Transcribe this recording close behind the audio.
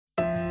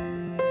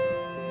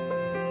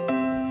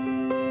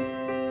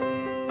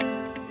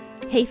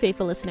Hey,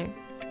 faithful listener.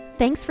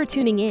 Thanks for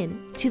tuning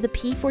in to the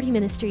P40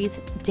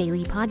 Ministries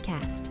Daily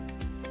Podcast.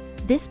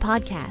 This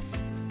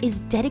podcast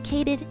is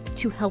dedicated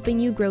to helping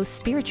you grow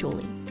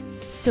spiritually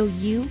so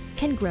you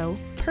can grow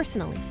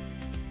personally.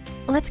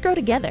 Let's grow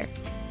together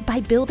by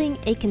building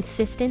a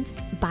consistent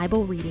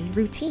Bible reading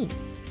routine.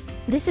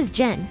 This is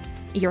Jen,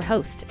 your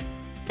host,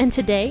 and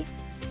today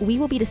we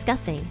will be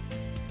discussing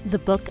the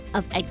book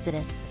of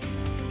Exodus.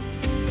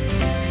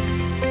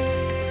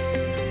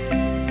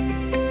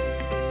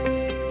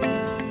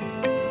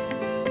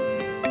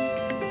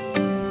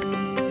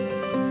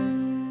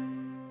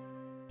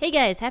 Hey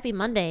guys, happy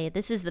Monday.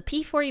 This is the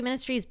P40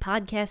 Ministries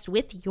podcast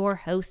with your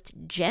host,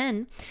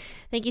 Jen.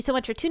 Thank you so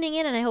much for tuning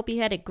in, and I hope you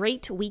had a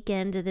great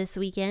weekend this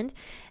weekend.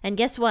 And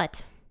guess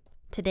what?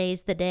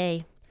 Today's the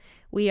day.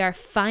 We are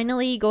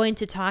finally going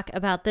to talk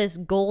about this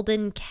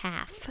golden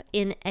calf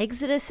in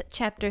Exodus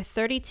chapter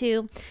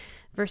 32,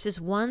 verses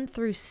 1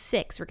 through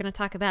 6. We're going to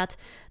talk about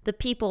the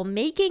people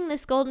making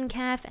this golden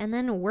calf and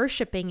then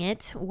worshiping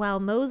it while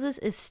Moses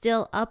is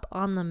still up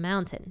on the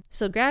mountain.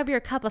 So grab your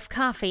cup of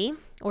coffee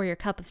or your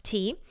cup of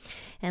tea,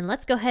 and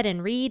let's go ahead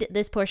and read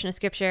this portion of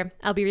scripture.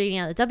 I'll be reading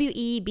out the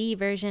WEB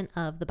version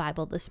of the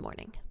Bible this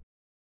morning.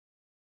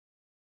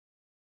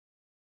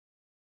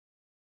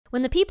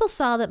 When the people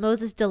saw that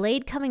Moses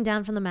delayed coming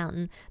down from the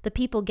mountain, the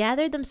people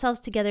gathered themselves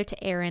together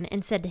to Aaron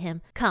and said to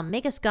him, "Come,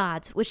 make us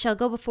gods, which shall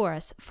go before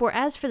us. For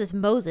as for this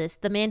Moses,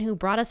 the man who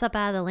brought us up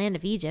out of the land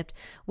of Egypt,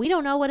 we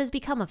don't know what has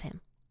become of him."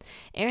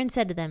 Aaron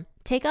said to them,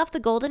 "Take off the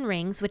golden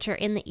rings which are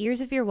in the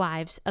ears of your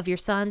wives, of your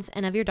sons,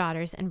 and of your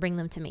daughters, and bring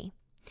them to me."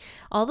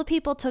 All the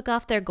people took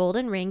off their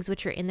golden rings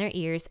which were in their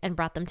ears and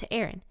brought them to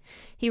Aaron.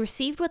 He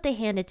received what they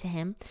handed to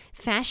him,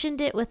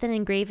 fashioned it with an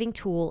engraving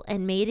tool,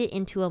 and made it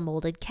into a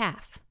molded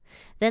calf.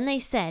 Then they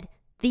said,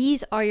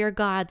 "These are your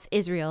gods,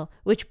 Israel,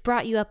 which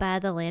brought you up out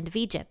of the land of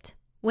Egypt."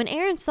 When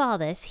Aaron saw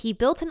this, he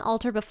built an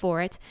altar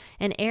before it,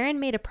 and Aaron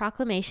made a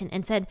proclamation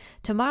and said,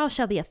 "Tomorrow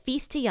shall be a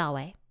feast to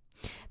Yahweh."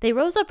 They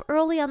rose up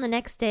early on the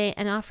next day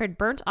and offered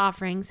burnt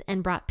offerings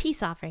and brought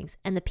peace offerings,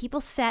 and the people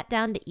sat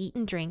down to eat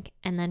and drink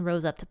and then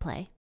rose up to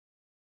play.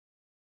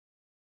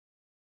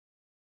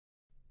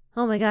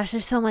 Oh my gosh,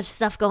 there's so much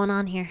stuff going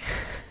on here.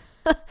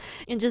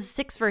 In just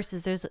 6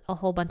 verses, there's a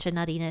whole bunch of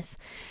nuttiness.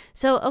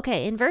 So,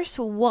 okay, in verse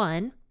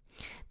 1,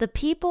 the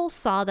people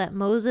saw that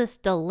Moses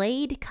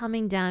delayed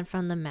coming down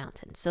from the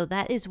mountain. So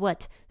that is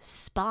what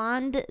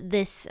spawned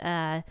this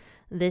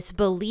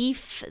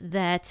belief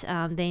that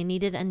they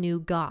needed a new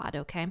God,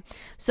 okay?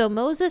 So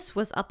Moses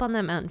was up on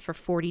that mountain for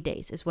 40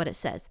 days is what it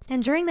says.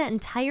 And during that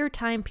entire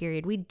time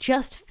period, we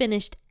just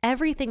finished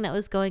everything that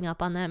was going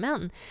up on that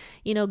mountain.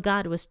 You know,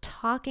 God was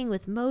talking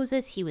with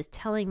Moses. He was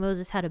telling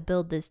Moses how to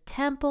build this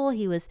temple.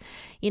 He was,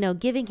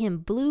 giving him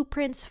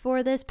blueprints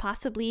for this,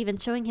 possibly even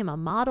showing him a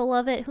model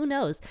of it. Who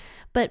knows?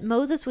 But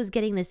Moses was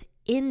getting this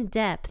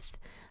in-depth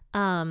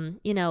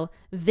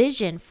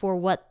vision for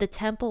what the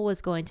temple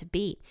was going to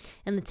be.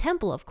 And the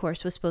temple, of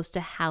course, was supposed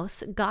to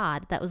house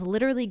God. That was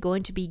literally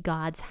going to be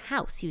God's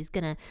house. He was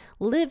going to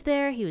live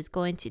there. He was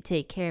going to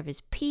take care of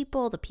his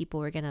people. The people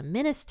were going to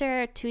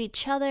minister to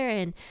each other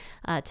and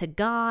to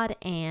God.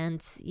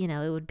 And,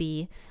 it would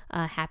be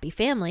a happy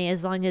family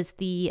as long as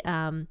the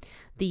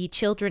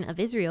children of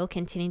Israel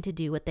continued to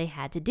do what they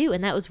had to do.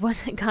 And that was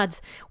God's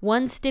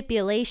one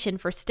stipulation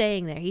for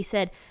staying there. He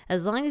said,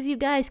 as long as you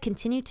guys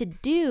continue to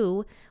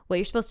do what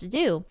you're supposed to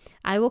do,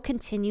 I will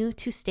continue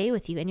to stay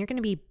with you, and you're going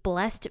to be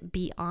blessed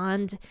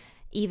beyond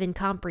even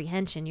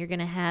comprehension. You're going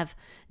to have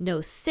no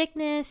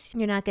sickness.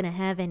 You're not going to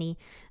have any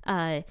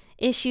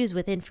issues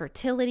with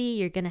infertility.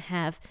 You're going to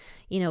have,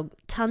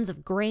 tons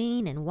of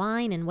grain and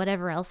wine and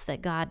whatever else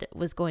that God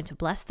was going to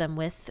bless them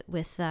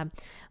with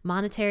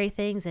monetary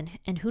things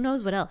and who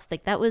knows what else.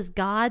 Like, that was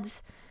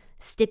God's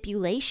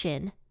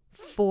stipulation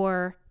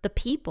for the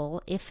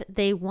people if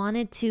they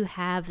wanted to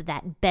have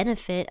that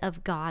benefit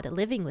of God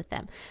living with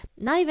them.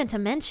 Not even to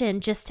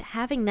mention just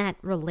having that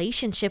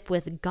relationship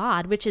with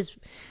God, which is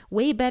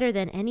way better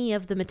than any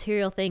of the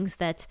material things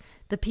that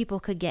the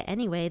people could get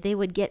anyway. They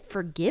would get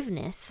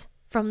forgiveness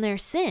from their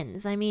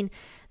sins. I mean,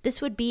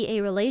 this would be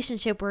a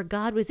relationship where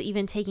God was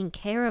even taking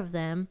care of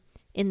them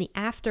in the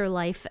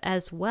afterlife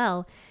as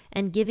well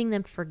and giving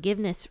them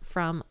forgiveness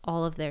from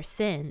all of their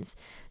sins.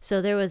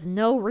 So there was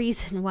no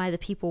reason why the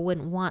people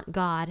wouldn't want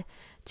God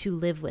to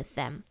live with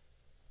them,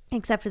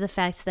 except for the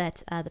fact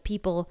that the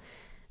people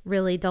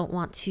really don't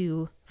want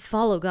to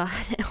follow God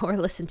or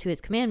listen to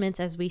his commandments,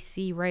 as we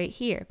see right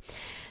here.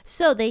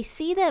 So they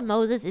see that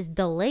Moses is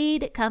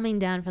delayed coming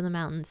down from the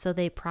mountain, so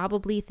they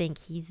probably think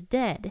he's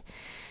dead.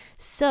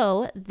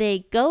 So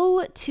they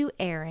go to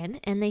Aaron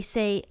and they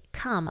say,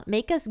 "Come,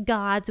 make us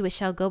gods which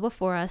shall go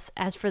before us.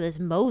 As for this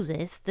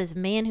Moses, this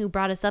man who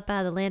brought us up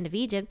out of the land of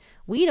Egypt,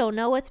 we don't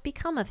know what's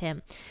become of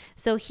him."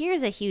 So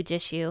here's a huge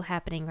issue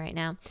happening right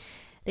now.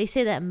 They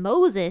say that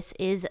Moses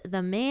is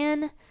the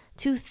man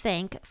to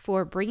thank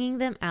for bringing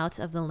them out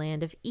of the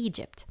land of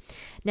Egypt.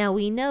 Now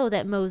we know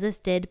that Moses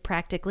did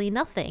practically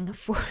nothing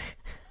for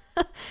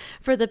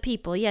the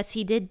people. Yes,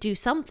 he did do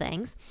some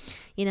things.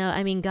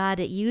 God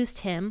used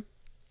him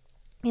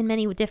in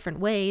many different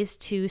ways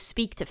to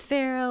speak to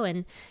Pharaoh,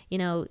 and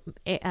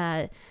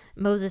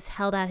Moses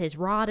held out his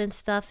rod and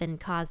stuff and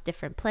caused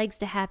different plagues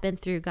to happen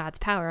through God's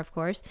power, of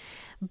course.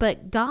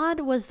 But God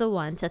was the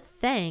one to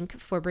thank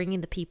for bringing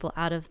the people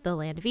out of the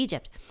land of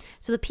Egypt.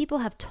 So the people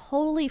have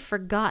totally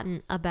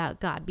forgotten about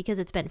God because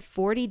it's been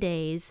 40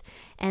 days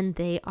and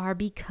they are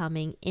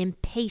becoming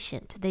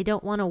impatient. They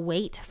don't want to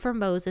wait for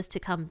Moses to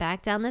come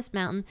back down this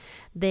mountain.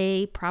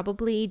 They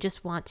probably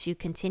just want to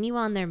continue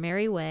on their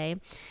merry way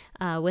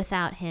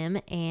without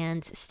him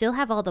and still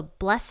have all the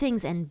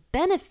blessings and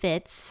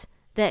benefits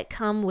that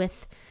come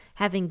with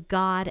having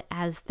God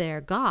as their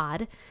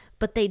God,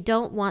 but they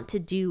don't want to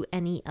do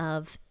any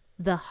of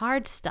the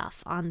hard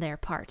stuff on their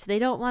part. They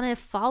don't want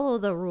to follow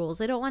the rules.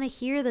 They don't want to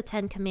hear the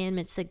 10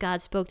 commandments that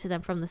God spoke to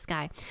them from the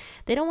sky.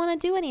 They don't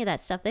want to do any of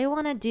that stuff. They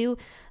want to do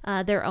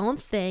their own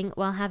thing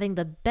while having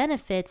the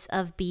benefits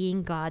of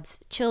being God's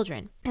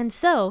children. And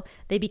so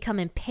they become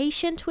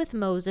impatient with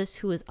Moses,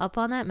 who was up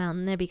on that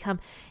mountain. They become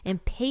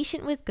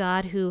impatient with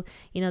God, who,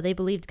 they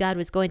believed God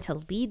was going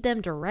to lead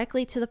them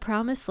directly to the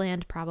promised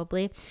land,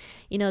 probably.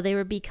 They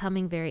were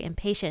becoming very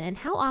impatient. And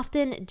how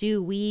often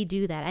do we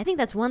do that? I think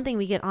that's one thing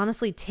we can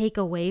honestly take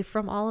away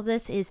from all of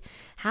this is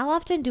how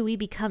often do we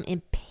become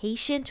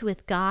impatient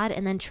with God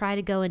and then try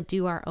to go and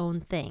do our own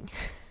thing?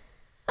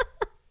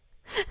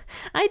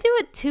 I do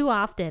it too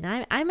often.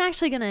 I'm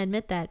actually going to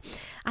admit that.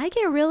 I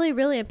get really,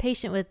 really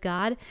impatient with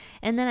God,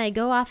 and then I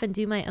go off and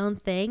do my own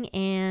thing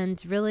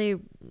and really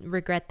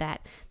regret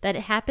that. That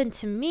it happened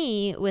to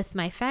me with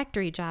my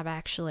factory job,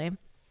 actually.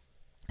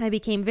 I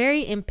became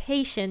very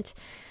impatient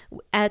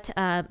at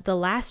the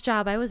last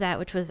job I was at,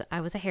 which was I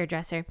was a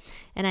hairdresser,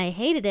 and I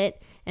hated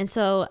it. And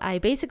so I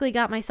basically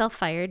got myself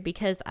fired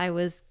because I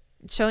was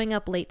showing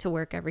up late to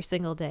work every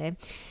single day.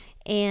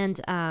 And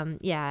I'm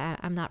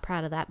not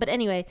proud of that. But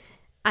anyway,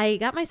 I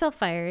got myself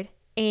fired.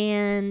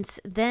 And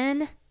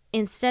then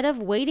instead of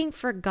waiting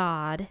for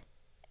God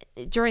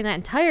during that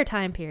entire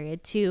time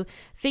period to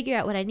figure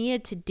out what I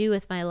needed to do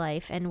with my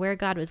life and where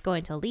God was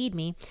going to lead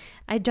me,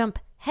 I jumped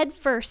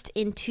headfirst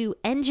into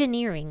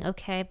engineering,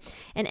 okay?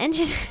 And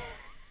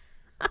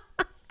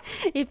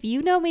if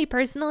you know me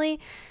personally,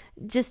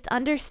 just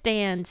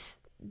understand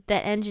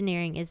that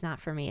engineering is not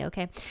for me,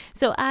 okay?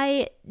 So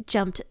I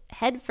jumped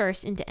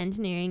headfirst into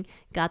engineering,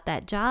 got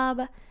that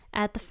job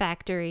at the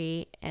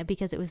factory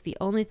because it was the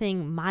only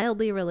thing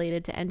mildly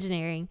related to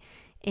engineering.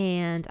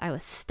 And I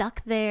was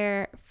stuck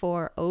there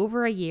for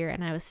over a year,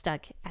 and I was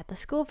stuck at the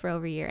school for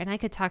over a year. And I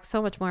could talk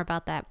so much more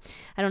about that.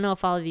 I don't know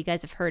if all of you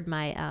guys have heard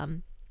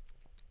my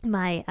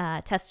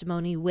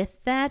testimony with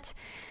that.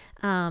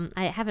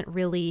 I haven't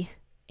really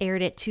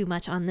aired it too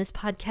much on this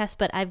podcast,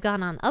 but I've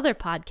gone on other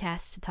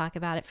podcasts to talk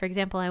about it. For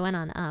example, I went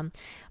on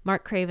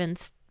Mark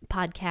Craven's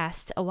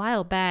podcast a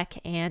while back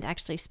and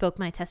actually spoke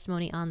my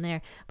testimony on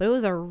there. But it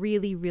was a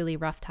really, really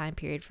rough time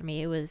period for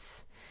me. It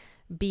was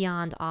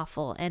beyond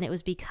awful. And it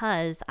was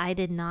because I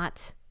did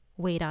not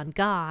wait on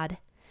God.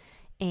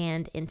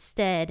 And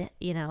instead,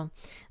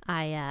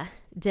 I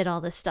did all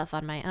this stuff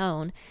on my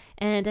own.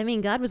 And I mean,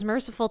 God was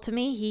merciful to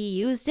me. He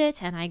used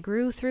it and I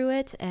grew through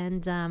it.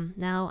 And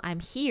now I'm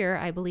here,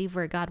 I believe,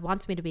 where God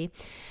wants me to be.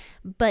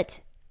 But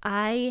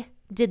I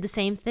did the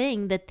same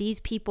thing that these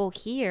people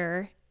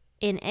here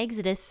in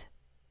Exodus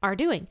are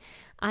doing.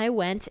 I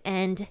went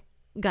and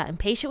got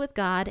impatient with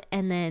God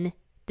and then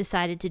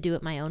decided to do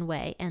it my own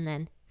way and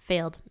then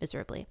failed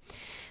miserably.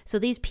 So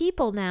these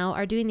people now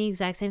are doing the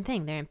exact same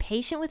thing. They're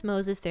impatient with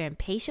Moses. They're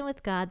impatient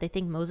with God. They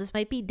think Moses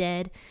might be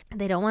dead.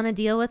 They don't want to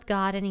deal with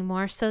God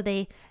anymore. So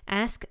they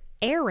ask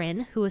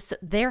Aaron, who is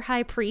their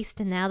high priest,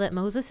 and now that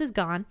Moses is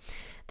gone,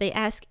 they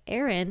ask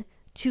Aaron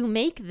to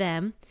make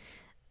them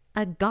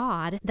a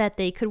god that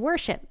they could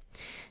worship.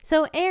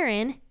 So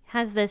Aaron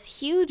has this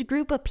huge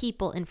group of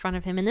people in front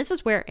of him, and this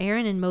is where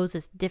Aaron and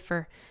Moses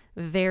differ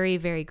very,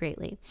 very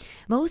greatly.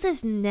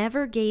 Moses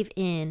never gave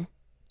in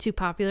to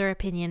popular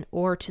opinion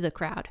or to the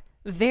crowd.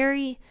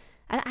 I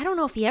don't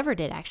know if he ever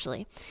did,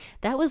 actually.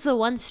 That was the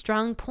one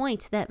strong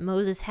point that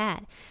Moses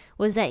had,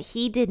 was that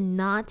he did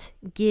not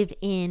give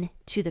in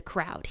to the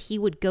crowd. He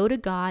would go to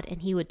God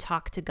and he would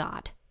talk to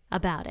God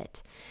about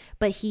it,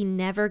 but he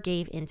never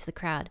gave in to the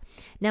crowd.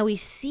 Now we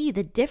see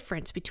the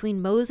difference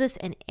between Moses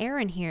and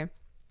Aaron here,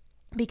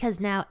 because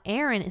now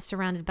Aaron is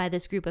surrounded by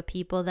this group of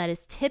people that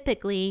is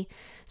typically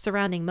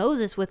surrounding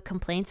Moses with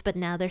complaints, but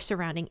now they're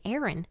surrounding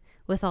Aaron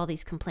with all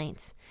these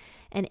complaints.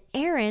 And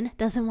Aaron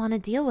doesn't want to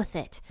deal with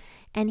it.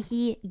 And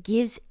he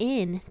gives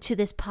in to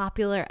this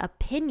popular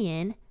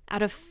opinion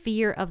out of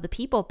fear of the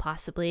people,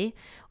 possibly,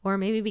 or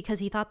maybe because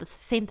he thought the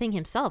same thing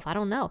himself. I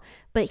don't know.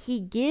 But he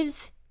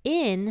gives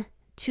in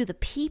to the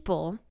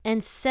people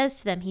and says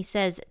to them, he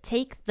says,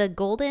 take the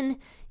golden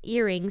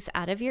earrings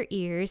out of your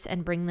ears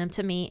and bring them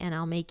to me, and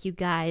I'll make you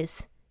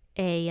guys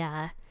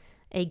a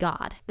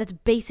god. That's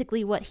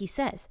basically what he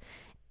says.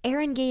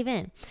 Aaron gave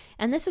in.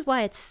 And this is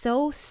why it's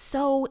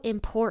so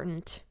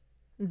important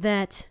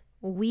that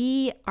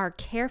we are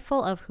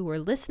careful of who we're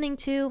listening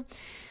to,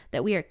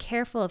 that we are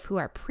careful of who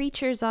our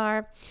preachers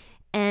are,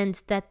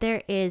 and that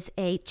there is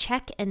a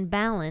check and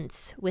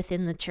balance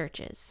within the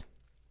churches.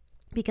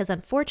 Because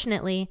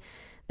unfortunately,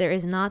 there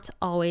is not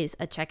always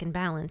a check and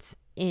balance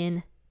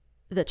in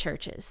the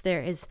churches.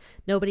 There is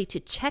nobody to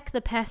check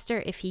the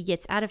pastor if he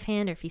gets out of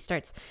hand or if he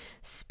starts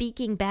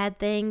speaking bad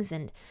things.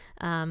 And,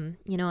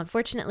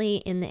 unfortunately,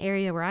 in the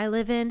area where I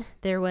live in,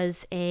 there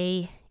was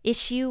a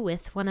issue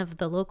with one of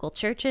the local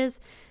churches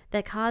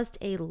that caused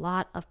a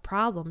lot of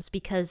problems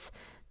because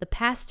the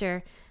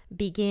pastor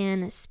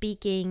began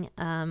speaking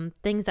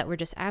things that were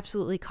just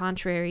absolutely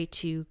contrary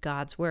to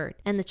God's word.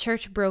 And the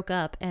church broke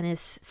up and is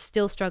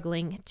still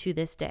struggling to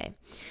this day.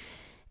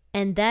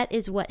 And that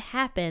is what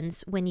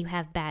happens when you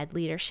have bad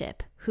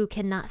leadership who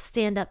cannot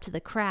stand up to the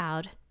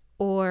crowd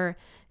or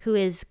who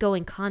is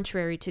going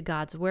contrary to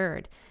God's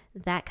word.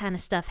 That kind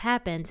of stuff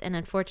happens, and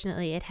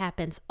unfortunately, it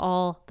happens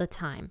all the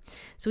time.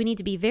 So we need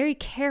to be very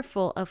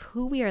careful of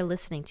who we are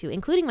listening to,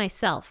 including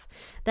myself.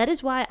 That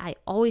is why I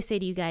always say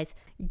to you guys,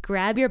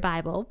 grab your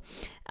Bible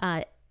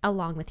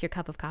along with your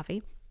cup of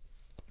coffee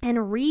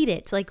and read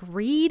it. Like,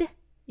 read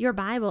your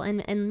Bible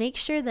and make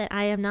sure that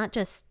I am not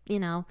just,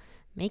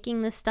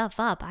 making this stuff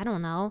up. I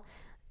don't know.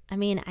 I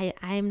mean,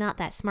 I'm not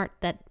that smart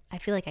that I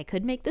feel like I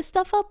could make this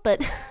stuff up,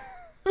 but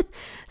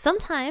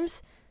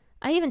sometimes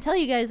I even tell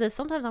you guys that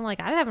sometimes I'm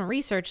like, I haven't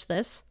researched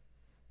this.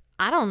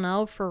 I don't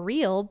know for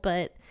real,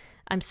 but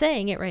I'm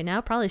saying it right now.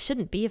 Probably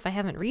shouldn't be if I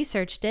haven't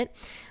researched it.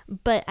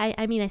 But I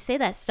say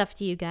that stuff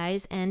to you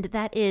guys, and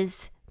that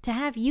is to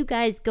have you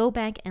guys go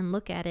back and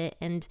look at it.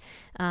 And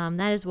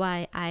that is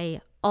why I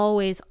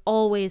always,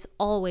 always,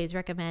 always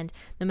recommend,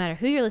 no matter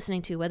who you're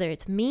listening to, whether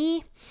it's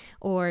me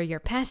or your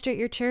pastor at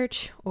your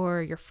church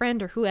or your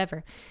friend or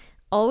whoever,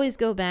 always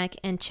go back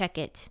and check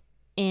it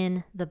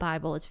in the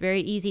Bible. It's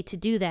very easy to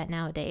do that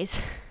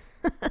nowadays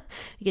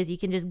because you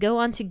can just go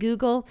onto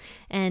Google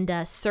and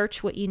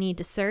search what you need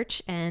to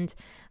search and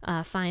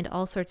find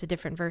all sorts of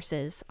different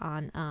verses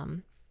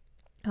on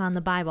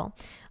the Bible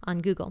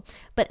on Google.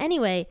 But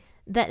anyway,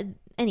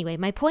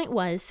 my point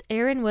was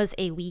Aaron was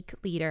a weak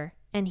leader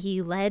and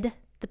he led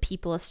the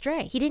people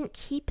astray. He didn't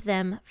keep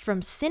them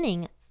from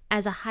sinning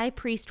as a high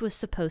priest was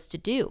supposed to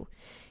do.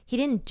 He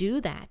didn't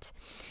do that.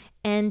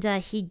 And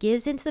he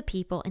gives into the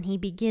people and he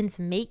begins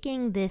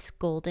making this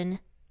golden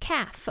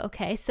calf.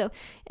 Okay, so,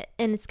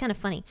 and it's kind of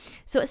funny.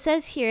 So it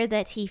says here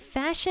that he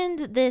fashioned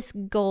this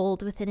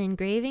gold with an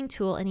engraving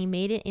tool and he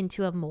made it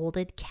into a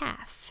molded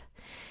calf.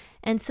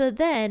 And so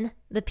then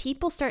the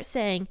people start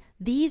saying,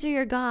 "These are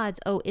your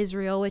gods, O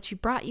Israel,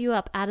 which brought you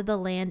up out of the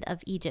land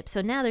of Egypt."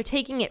 So now they're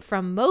taking it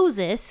from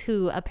Moses,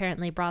 who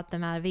apparently brought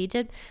them out of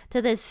Egypt,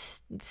 to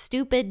this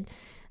stupid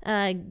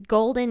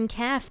golden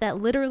calf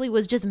that literally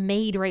was just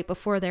made right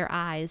before their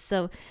eyes.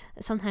 So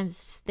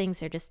sometimes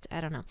things are just, I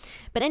don't know.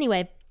 But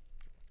anyway,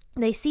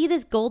 they see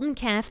this golden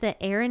calf that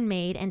Aaron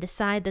made and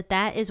decide that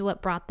that is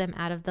what brought them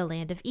out of the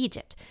land of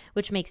Egypt,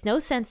 which makes no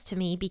sense to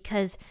me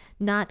because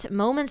not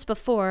moments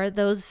before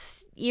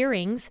those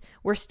earrings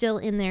were still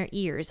in their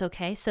ears,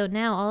 okay? So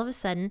now all of a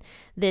sudden,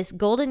 this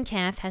golden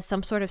calf has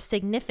some sort of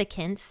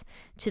significance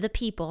to the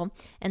people,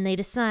 and they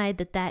decide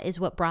that that is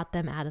what brought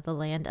them out of the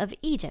land of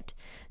Egypt.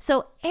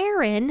 So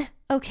Aaron,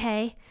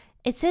 okay,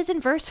 it says in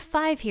verse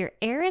 5 here,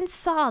 Aaron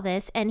saw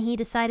this and he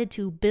decided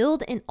to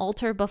build an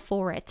altar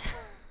before it.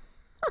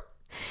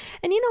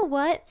 And you know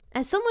what?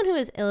 As someone who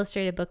has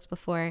illustrated books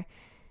before,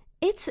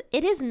 it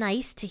is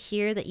nice to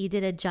hear that you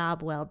did a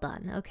job well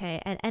done, okay?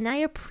 And I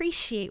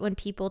appreciate when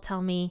people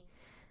tell me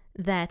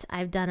that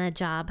I've done a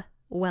job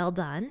well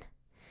done.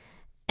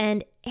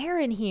 And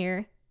Aaron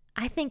here,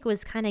 I think,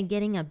 was kind of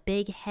getting a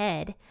big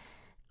head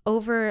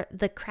over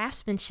the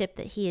craftsmanship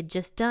that he had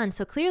just done.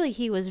 So clearly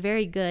he was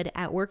very good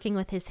at working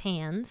with his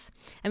hands.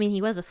 I mean,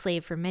 he was a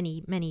slave for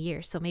many, many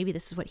years, so maybe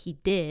this is what he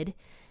did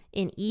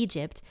in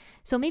Egypt.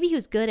 So maybe he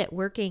was good at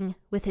working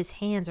with his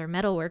hands or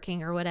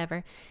metalworking or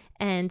whatever.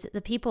 And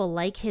the people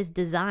like his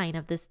design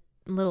of this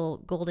little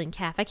golden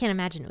calf. I can't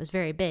imagine it was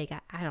very big.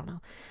 I don't know.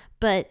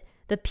 But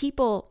the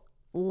people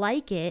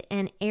like it,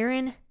 and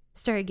Aaron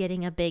started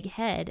getting a big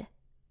head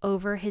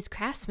over his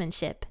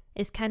craftsmanship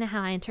is kind of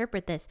how I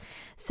interpret this.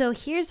 So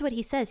here's what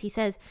he says. He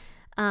says,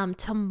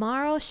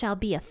 tomorrow shall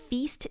be a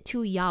feast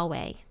to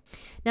Yahweh.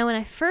 Now, when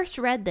I first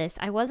read this,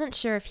 I wasn't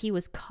sure if he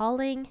was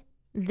calling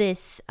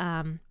this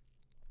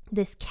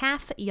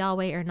calf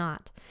Yahweh or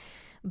not.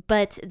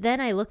 But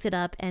then I looked it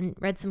up and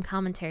read some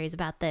commentaries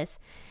about this.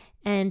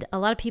 And a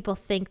lot of people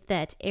think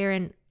that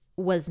Aaron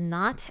was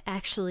not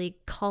actually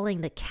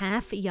calling the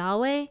calf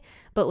Yahweh,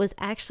 but was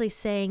actually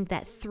saying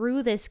that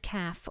through this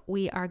calf,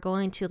 we are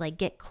going to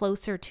get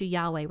closer to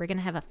Yahweh. We're going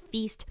to have a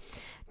feast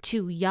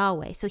to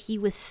Yahweh. So he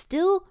was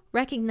still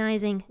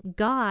recognizing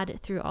God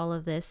through all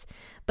of this,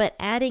 but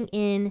adding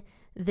in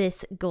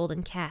this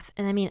golden calf.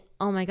 And I mean,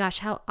 oh my gosh,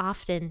 how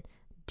often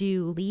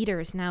do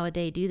leaders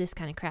nowadays do this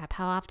kind of crap?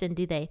 How often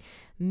do they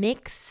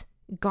mix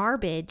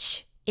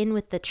garbage in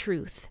with the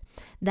truth?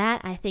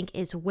 That, I think,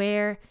 is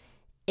where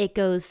it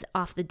goes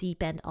off the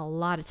deep end a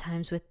lot of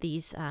times with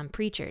these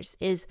preachers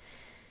is,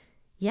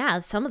 yeah,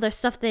 some of the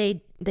stuff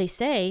they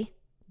say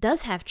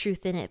does have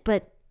truth in it,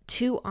 but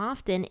too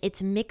often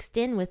it's mixed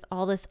in with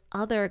all this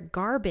other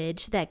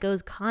garbage that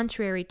goes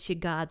contrary to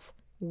God's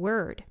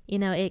word.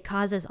 It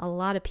causes a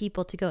lot of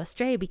people to go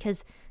astray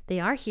because they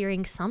are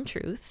hearing some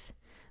truth,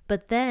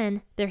 but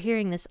then they're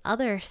hearing this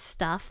other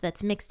stuff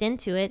that's mixed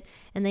into it,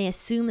 and they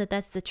assume that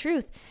that's the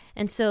truth.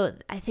 And so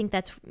I think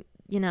that's,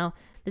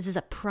 this is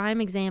a prime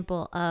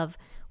example of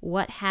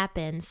what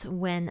happens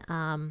when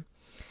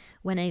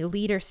a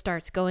leader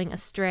starts going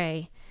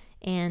astray.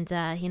 And,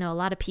 a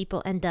lot of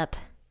people end up,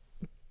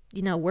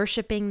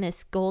 worshiping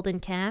this golden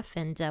calf,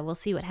 and we'll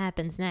see what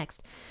happens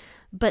next.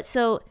 But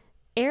so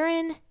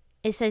Aaron,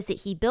 it says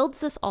that he builds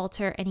this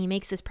altar and he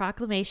makes this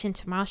proclamation,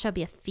 tomorrow shall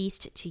be a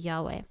feast to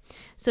Yahweh.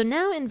 So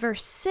now in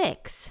verse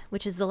 6,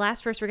 which is the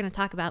last verse we're going to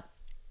talk about,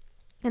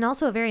 and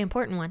also a very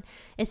important one,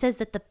 it says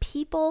that the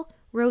people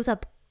rose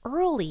up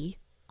early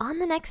on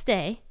the next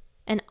day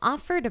and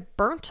offered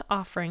burnt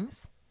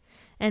offerings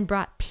and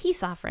brought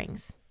peace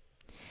offerings.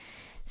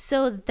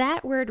 So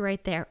that word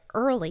right there,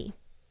 early,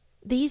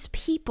 these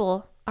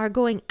people are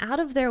going out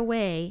of their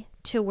way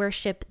to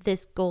worship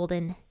this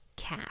golden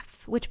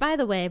calf, which, by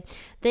the way,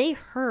 they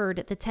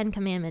heard the 10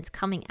 Commandments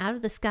coming out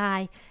of the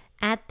sky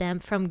at them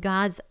from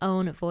God's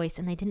own voice,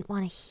 and they didn't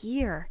want to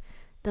hear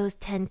those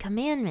 10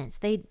 Commandments.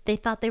 They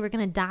thought they were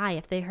going to die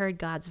if they heard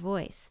God's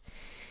voice.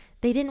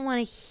 They didn't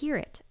want to hear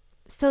it,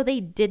 so they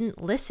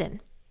didn't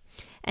listen.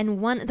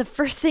 And the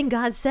first thing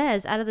God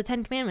says out of the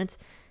 10 Commandments,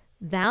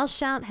 thou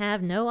shalt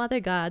have no other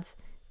gods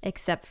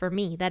except for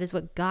me. That is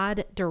what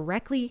God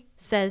directly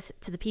says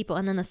to the people.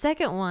 And then the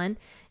second one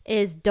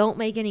is don't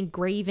make any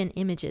graven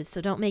images.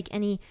 So don't make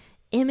any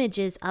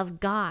images of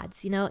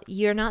gods.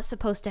 You're not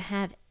supposed to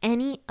have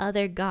any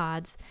other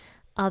gods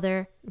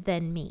other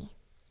than me.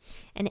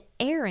 And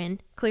Aaron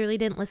clearly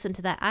didn't listen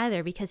to that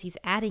either, because he's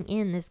adding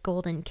in this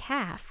golden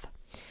calf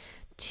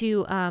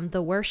to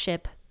the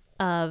worship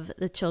of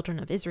the children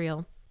of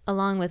Israel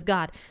along with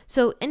God.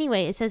 So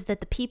anyway, it says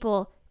that the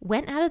people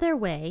went out of their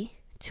way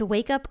to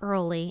wake up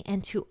early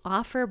and to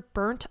offer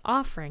burnt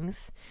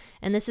offerings.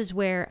 And this is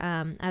where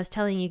I was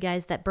telling you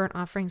guys that burnt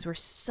offerings were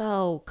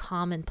so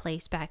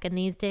commonplace back in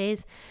these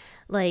days.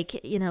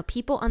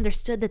 People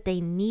understood that they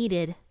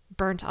needed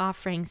burnt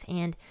offerings,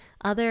 and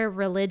other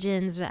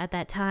religions at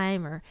that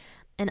time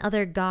and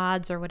other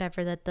gods or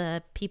whatever that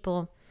the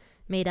people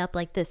made up,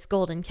 like this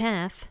golden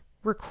calf,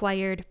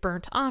 required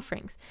burnt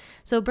offerings.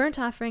 So burnt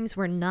offerings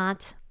were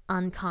not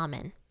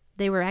uncommon.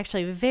 They were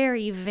actually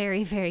very,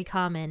 very, very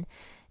common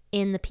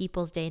in the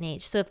people's day and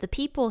age. So if the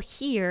people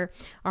here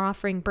are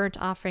offering burnt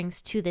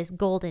offerings to this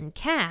golden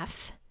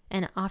calf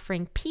and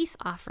offering peace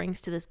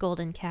offerings to this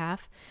golden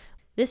calf,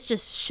 this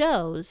just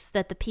shows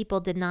that the people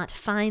did not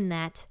find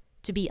that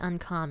to be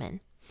uncommon,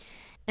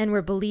 and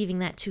were believing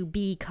that to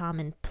be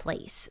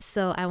commonplace.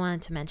 So I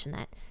wanted to mention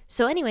that.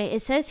 So anyway,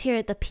 it says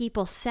here the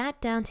people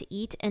sat down to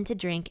eat and to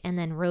drink and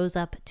then rose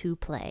up to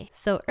play.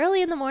 So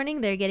early in the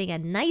morning, they're getting a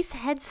nice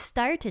head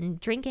start and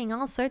drinking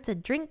all sorts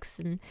of drinks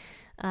and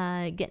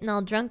getting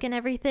all drunk and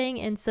everything.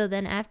 And so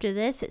then after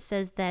this, it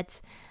says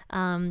that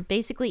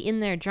basically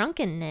in their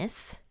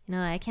drunkenness,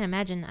 I can't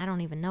imagine, I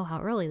don't even know how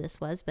early this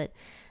was, but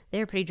they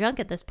were pretty drunk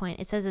at this point.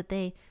 It says that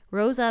they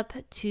rose up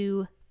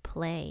to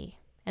play.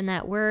 And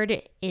that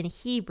word in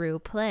Hebrew,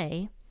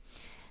 play,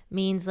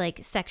 means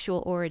like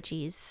sexual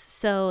orgies.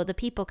 So the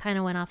people kind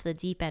of went off the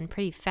deep end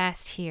pretty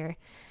fast here.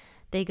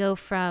 They go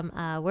from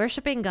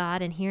worshiping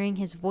God and hearing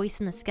his voice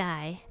in the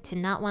sky to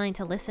not wanting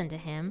to listen to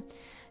him,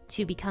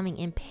 to becoming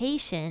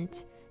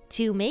impatient,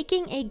 to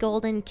making a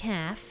golden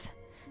calf,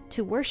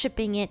 to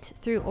worshiping it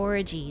through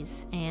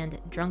orgies and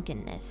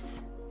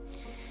drunkenness.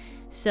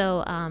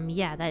 So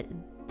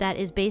that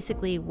is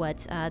basically what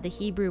the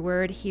Hebrew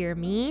word here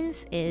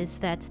means, is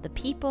that the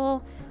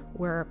people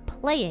were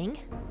playing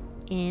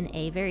in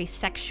a very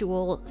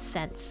sexual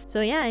sense.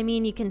 So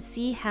you can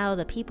see how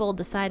the people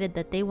decided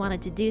that they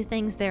wanted to do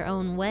things their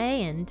own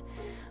way and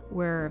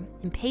were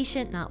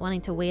impatient, not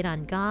wanting to wait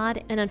on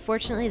God. And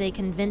unfortunately, they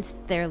convinced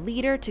their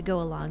leader to go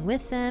along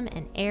with them.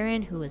 And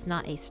Aaron, who was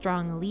not a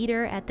strong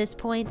leader at this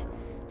point,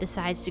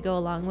 decides to go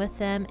along with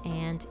them,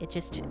 and it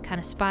just kind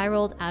of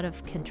spiraled out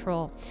of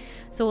control.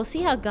 So we'll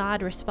see how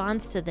God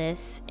responds to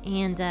this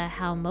and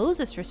how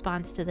Moses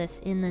responds to this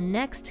in the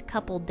next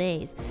couple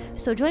days.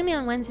 So join me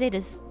on Wednesday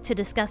to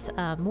discuss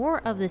more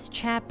of this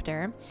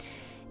chapter.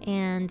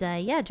 And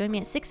join me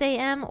at 6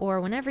 a.m. or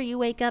whenever you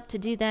wake up to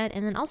do that.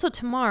 And then also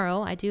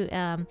tomorrow, I do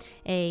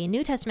a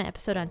New Testament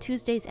episode on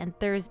Tuesdays and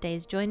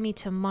Thursdays. Join me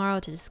tomorrow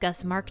to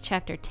discuss Mark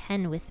chapter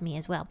 10 with me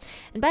as well.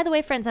 And by the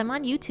way, friends, I'm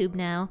on YouTube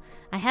now.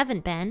 I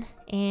haven't been,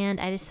 and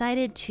I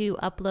decided to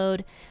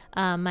upload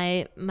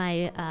my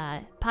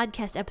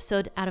podcast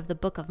episode out of the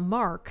book of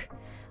Mark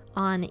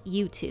on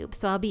YouTube.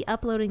 So I'll be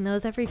uploading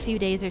those every few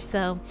days or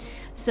so.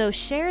 So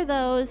share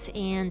those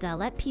and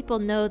let people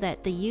know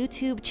that the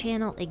YouTube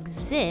channel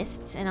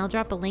exists, and I'll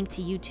drop a link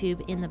to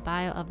YouTube in the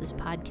bio of this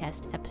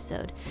podcast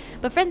episode.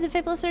 But friends and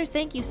faithful listeners,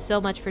 thank you so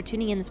much for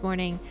tuning in this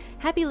morning.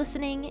 Happy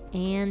listening,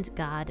 and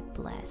God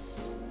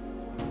bless.